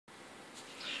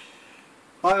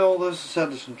Hi all, this is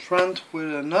Edison Trent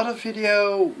with another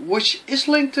video which is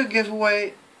linked to a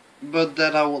giveaway, but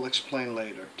that I will explain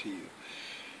later to you.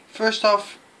 First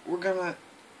off, we're gonna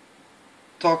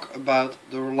talk about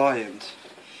the Reliant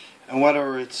and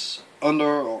whether it's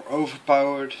under or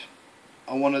overpowered.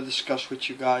 I want to discuss with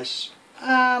you guys,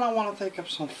 and I want to take up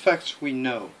some facts we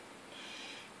know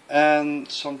and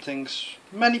some things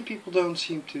many people don't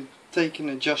seem to take in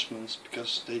adjustments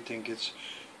because they think it's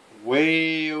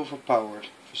way overpowered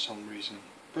for some reason.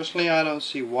 Personally, I don't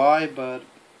see why, but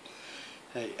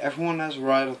hey, everyone has a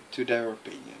right to their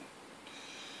opinion.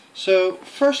 So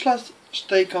first, let's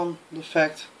take on the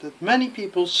fact that many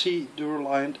people see the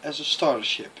Reliant as a starter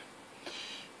ship,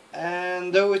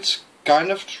 and though it's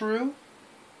kind of true,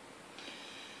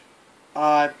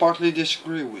 I partly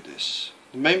disagree with this.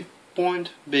 The main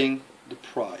point being the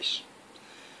price.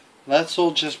 Let's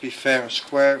all just be fair and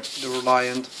square, the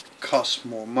Reliant costs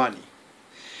more money.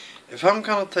 If I'm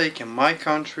gonna take in my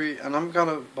country and I'm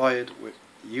gonna buy it with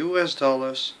US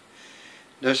dollars,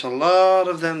 there's a lot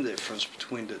of them difference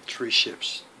between the three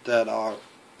ships that are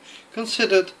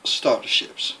considered starter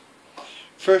ships.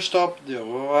 First up, the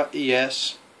Aurora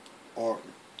ES, or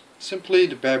simply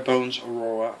the bare bones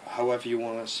Aurora, however you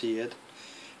wanna see it,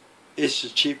 is the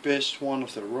cheapest one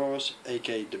of the Auroras,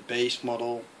 aka the base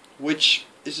model, which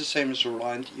is the same as the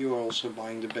Reliant. You are also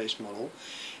buying the base model,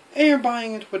 and you're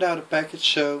buying it without a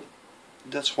package, so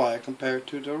that's why I compare it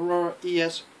to the Aurora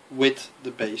ES with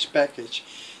the base package,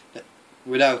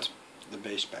 without the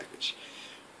base package.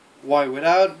 Why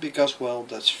without? Because, well,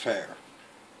 that's fair.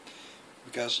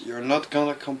 Because you're not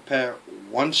gonna compare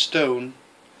 1 stone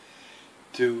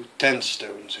to 10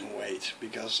 stones in weight,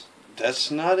 because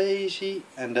that's not easy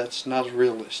and that's not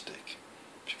realistic.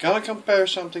 If you're gonna compare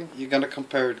something, you're gonna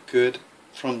compare it good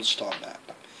from the start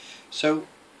up. So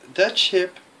that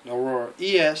ship, the Aurora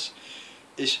ES,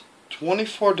 is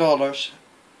 $24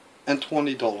 and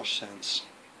 $20,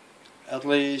 at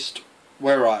least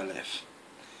where I live.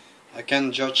 I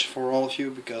can't judge for all of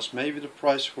you because maybe the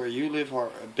price where you live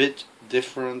are a bit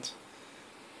different,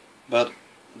 but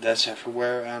that's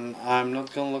everywhere and I'm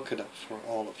not gonna look it up for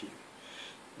all of you.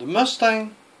 The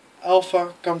Mustang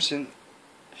Alpha comes in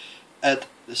at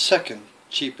the second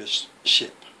cheapest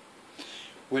ship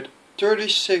with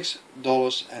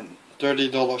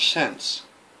 $36.30.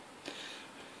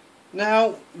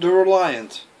 Now the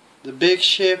Reliant, the big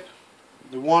ship,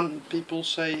 the one people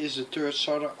say is the third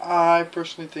starter, I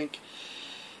personally think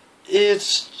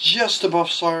it's just above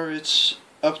starter. It's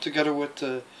up together with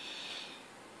the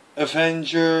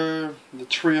Avenger, the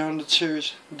 300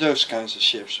 series, those kinds of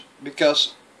ships,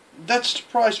 because that's the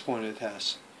price point it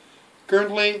has.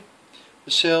 Currently,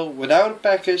 the sale without a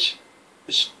package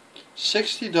is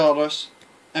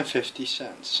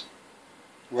 $60.50,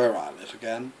 where I live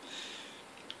again.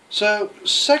 So,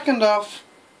 second off,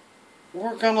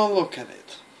 we're gonna look at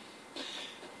it.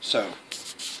 So,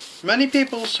 many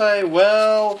people say,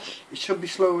 well, it should be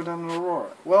slower than an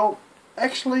Aurora. Well,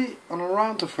 actually, on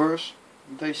around the verse,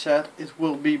 they said it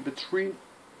will be between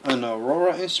an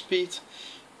Aurora in speed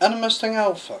and a Mustang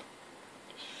Alpha.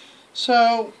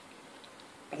 So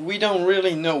we don't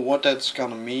really know what that's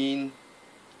gonna mean.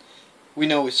 We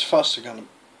know it's gonna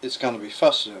be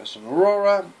faster as an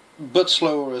Aurora, but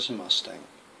slower as a Mustang.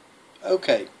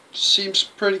 Okay, seems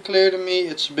pretty clear to me.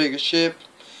 It's a bigger ship.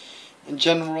 In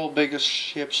general, bigger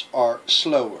ships are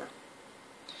slower.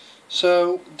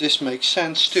 So this makes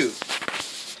sense too.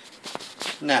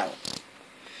 Now,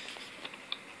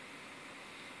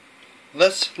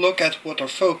 let's look at what they're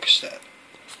focused at.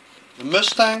 The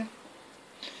Mustang,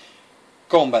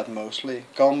 combat mostly.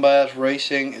 Combat,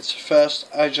 racing, it's a fast,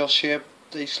 agile ship.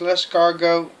 Takes less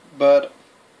cargo, but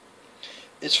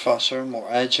it's faster, more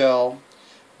agile,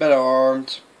 better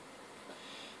armed.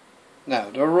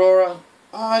 Now, the Aurora,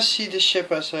 I see the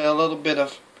ship as a little bit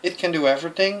of, it can do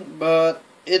everything, but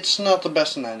it's not the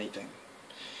best in anything.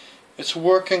 It's a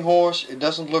working horse. It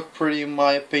doesn't look pretty in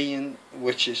my opinion,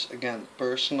 which is again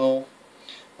personal.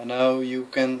 I know you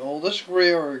can all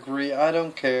disagree or agree, I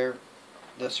don't care,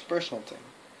 that's a personal thing.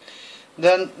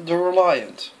 Then the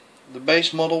Reliant, the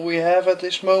base model we have at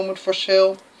this moment for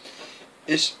sale,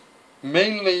 is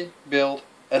mainly built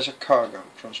as a cargo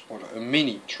transporter, a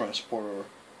mini transporter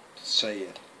to say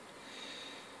it.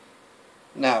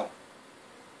 Now,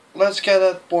 let's get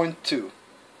at point 2.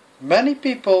 Many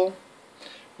people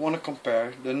want to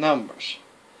compare the numbers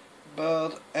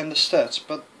and the stats,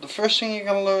 but the first thing you're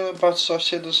gonna learn about Star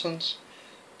Citizens,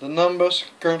 the numbers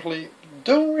currently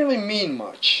don't really mean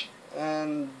much,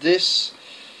 and this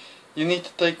you need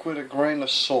to take with a grain of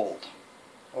salt,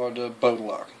 or the boat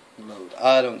load.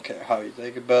 I don't care how you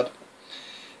take it, but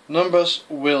numbers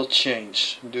will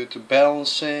change due to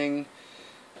balancing,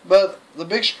 but the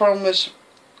biggest problem is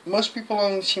most people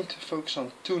only seem to focus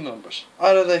on two numbers.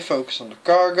 Either they focus on the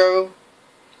cargo,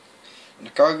 and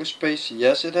the cargo space,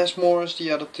 yes, it has more as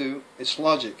the other two, it's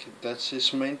logic, that's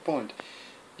his main point.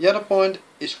 The other point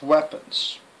is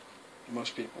weapons,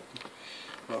 most people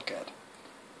look at.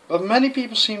 But many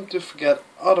people seem to forget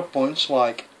other points,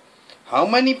 like how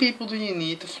many people do you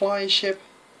need to fly a ship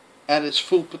at its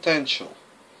full potential?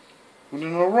 With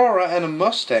an Aurora and a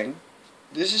Mustang,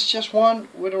 this is just one.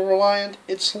 With a Reliant,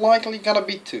 it's likely gonna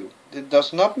be two. That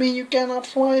does not mean you cannot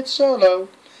fly it solo.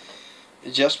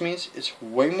 It just means it's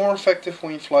way more effective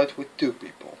when you fly it with two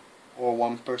people, or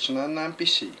one person and an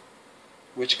NPC,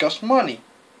 which costs money.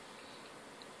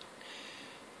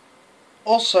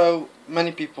 Also,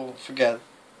 many people forget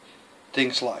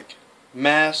things like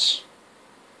mass,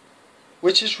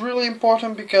 which is really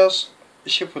important because a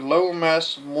ship with lower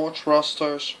mass, more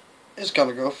thrusters, is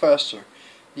gonna go faster.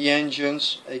 The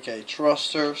engines, aka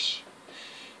thrusters,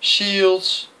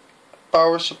 shields,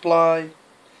 power supply,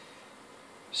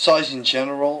 size in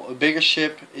general. A bigger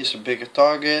ship is a bigger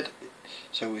target,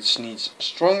 so it needs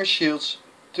stronger shields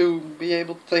to be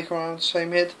able to take around the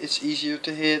same hit. It's easier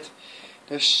to hit.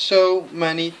 There's so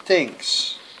many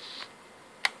things.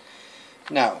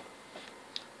 Now,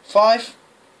 5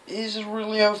 is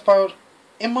really overpowered.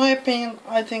 In my opinion,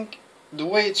 I think the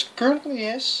way it currently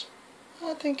is,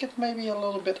 I think it may be a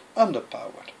little bit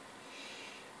underpowered.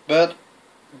 But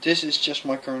this is just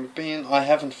my current opinion. I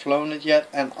haven't flown it yet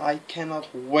and I cannot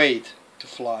wait to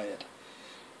fly it.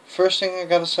 First thing I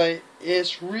gotta say,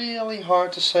 it's really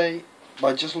hard to say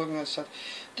by just looking at it.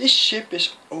 This ship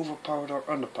is overpowered or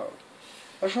underpowered.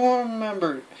 Everyone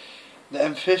remember the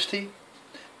M50?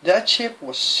 That ship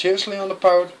was seriously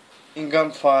underpowered in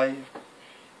gunfire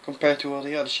compared to all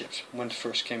the other ships when it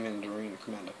first came in the Arena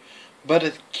Commander. But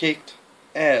it kicked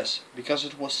ass because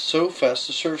it was so fast,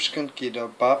 the servers couldn't keep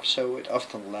up, so it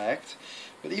often lagged.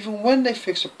 But even when they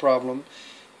fixed the problem,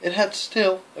 it had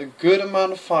still a good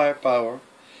amount of firepower,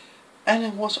 and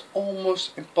it was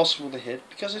almost impossible to hit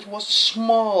because it was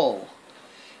small.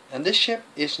 And this ship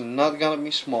is not gonna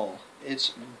be small.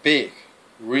 It's big,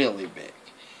 really big.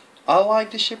 I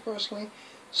like this ship personally,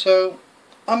 so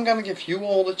I'm gonna give you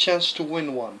all the chance to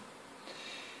win one.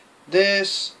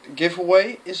 This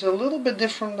giveaway is a little bit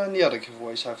different than the other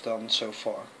giveaways I've done so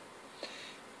far.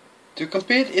 To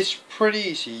compete, it's pretty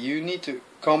easy. You need to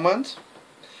comment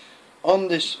on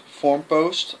this forum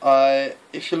post.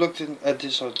 If you looked at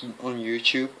this on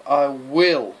YouTube, I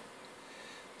will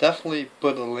definitely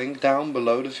put a link down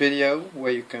below the video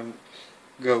where you can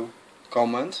go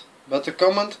comment. But the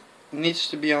comment needs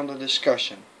to be on the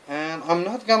discussion. And I'm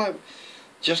not gonna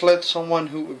just let someone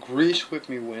who agrees with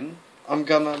me win. I'm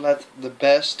gonna let the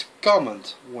best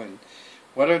comment win.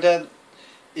 Whether that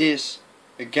is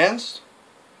against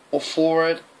or for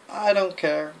it, I don't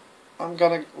care. I'm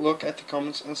gonna look at the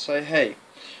comments and say, hey,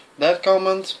 that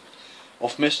comment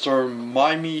of Mr.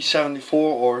 Mimey74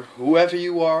 or whoever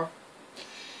you are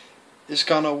is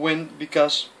gonna win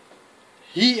because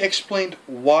he explained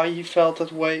why he felt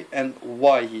that way and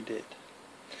why he did.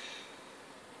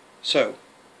 So,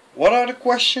 what are the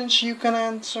questions you can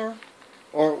answer?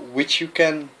 Or which you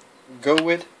can go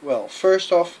with? Well,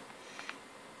 first off,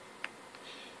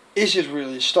 is it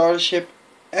really a starter ship?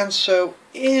 And so,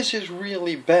 is it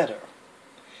really better?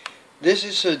 This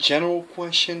is a general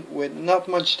question with not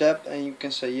much depth, and you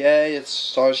can say, yeah, it's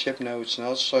a starter ship. No, it's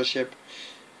not a starter ship.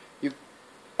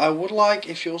 I would like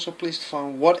if you also please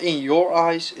define what in your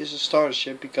eyes is a starter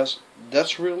ship, because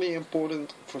that's really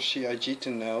important for CIG to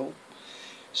know.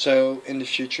 So in the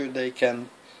future they can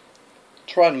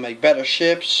try to make better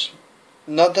ships.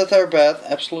 Not that they're bad,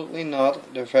 absolutely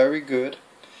not, they're very good.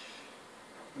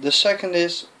 The second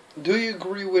is, do you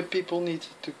agree with people need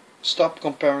to stop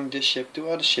comparing this ship to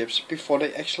other ships before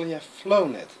they actually have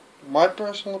flown it? My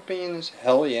personal opinion is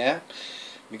hell yeah,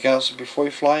 because before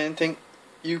you fly anything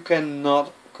you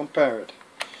cannot compare it.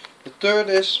 The third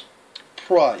is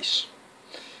price.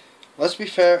 Let's be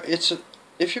fair,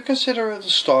 if you consider it a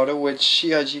starter, which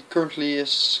CIG currently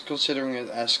is considering it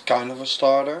as kind of a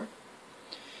starter,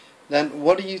 then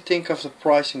what do you think of the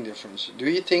pricing difference? Do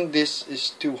you think this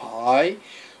is too high,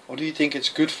 or do you think it's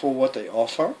good for what they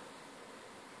offer?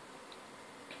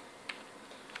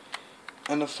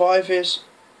 And the 5 is,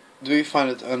 do you find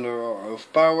it under or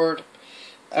overpowered,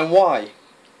 and why?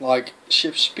 Like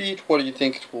ship speed, what do you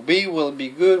think it will be? Will it be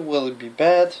good? Will it be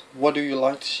bad? What do you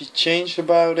like to see changed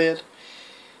about it?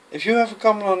 If you have a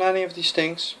comment on any of these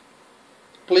things,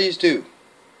 please do.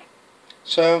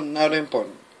 So now the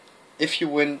important, if you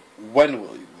win, when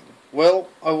will you win? Well,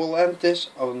 I will end this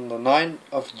on the 9th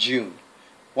of June.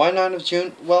 Why 9th of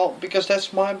June? Well, because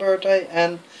that's my birthday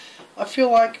and I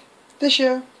feel like this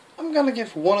year I'm gonna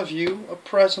give one of you a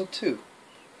present too.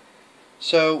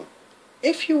 So,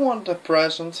 if you want a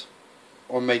present,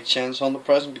 or make chance on the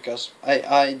present, because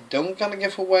I don't gonna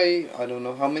give away, I don't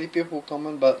know how many people will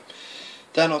comment, but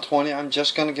 10 or 20, I'm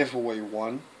just gonna give away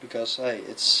one, because hey,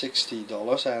 it's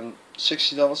 $60 and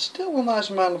 $60 is still a nice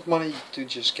amount of money to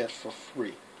just get for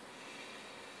free.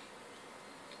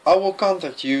 I will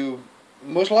contact you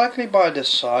most likely by this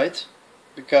site,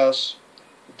 because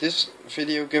this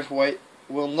video giveaway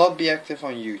will not be active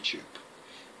on YouTube.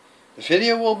 The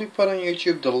video will be put on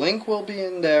YouTube, the link will be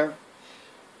in there,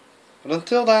 but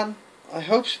until then I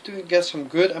hope to get some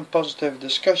good and positive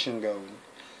discussion going.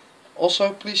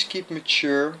 Also, please keep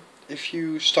mature. If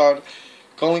you start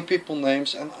calling people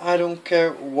names, and I don't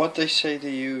care what they say to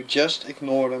you, just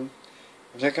ignore them.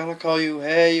 If they're gonna call you,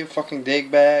 hey you fucking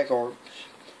dickbag, or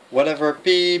whatever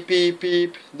beep beep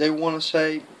beep they wanna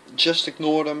say, just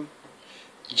ignore them.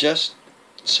 Just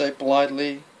say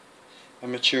politely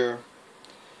and mature.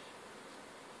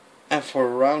 And for a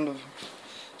round of...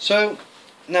 So,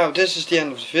 now this is the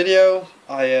end of the video.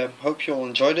 I hope you all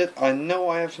enjoyed it. I know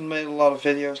I haven't made a lot of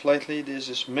videos lately. This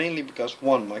is mainly because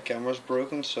 1, my camera is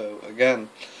broken, so again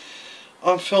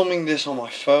I'm filming this on my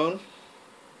phone,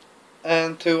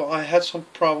 and 2, I had some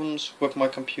problems with my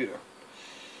computer.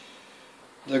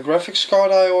 The graphics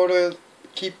card I ordered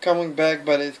keep coming back,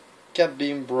 but it kept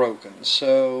being broken,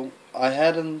 so I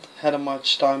hadn't had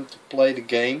much time to play the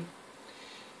game.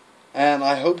 And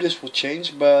I hope this will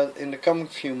change, but in the coming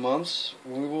few months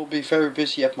we will be very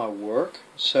busy at my work,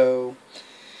 so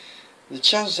the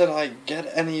chance that I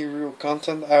get any real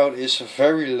content out is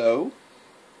very low.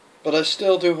 But I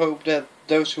still do hope that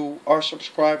those who are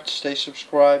subscribed stay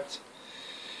subscribed,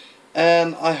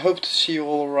 and I hope to see you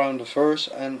all around the verse,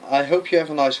 and I hope you have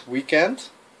a nice weekend,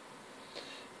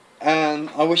 and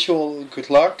I wish you all good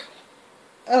luck,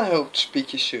 and I hope to speak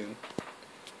to you soon.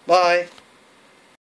 Bye!